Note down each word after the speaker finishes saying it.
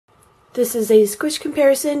This is a squish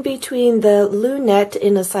comparison between the Lunette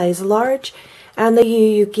in a size large and the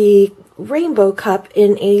Yuuki Rainbow Cup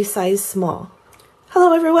in a size small.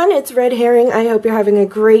 Hello everyone, it's Red Herring. I hope you're having a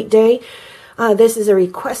great day. This is a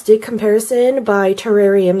requested comparison by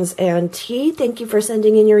Terrariums and Tea. Thank you for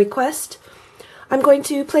sending in your request. I'm going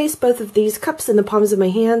to place both of these cups in the palms of my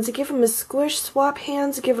hands, give them a squish, swap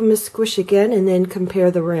hands, give them a squish again, and then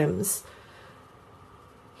compare the rims.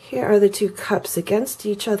 Here are the two cups against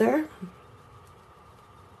each other.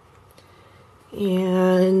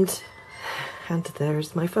 And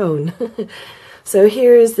there's my phone. So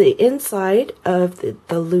here is the inside of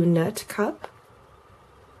the Lunette cup.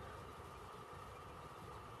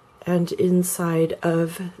 And inside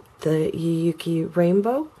of the Yuuki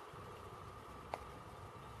Rainbow.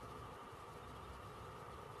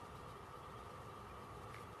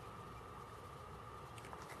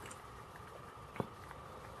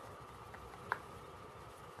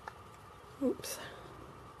 Oops.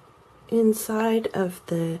 Inside of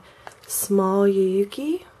the SMALL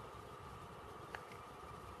Yuuki.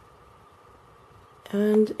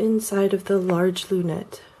 And inside of the LARGE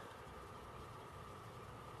Lunette.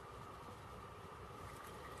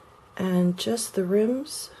 And just the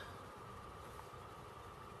rims.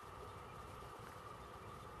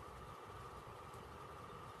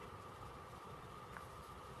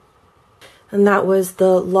 And that was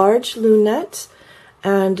the LARGE Lunette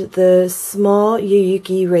and the SMALL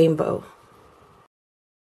Yuuki Rainbow.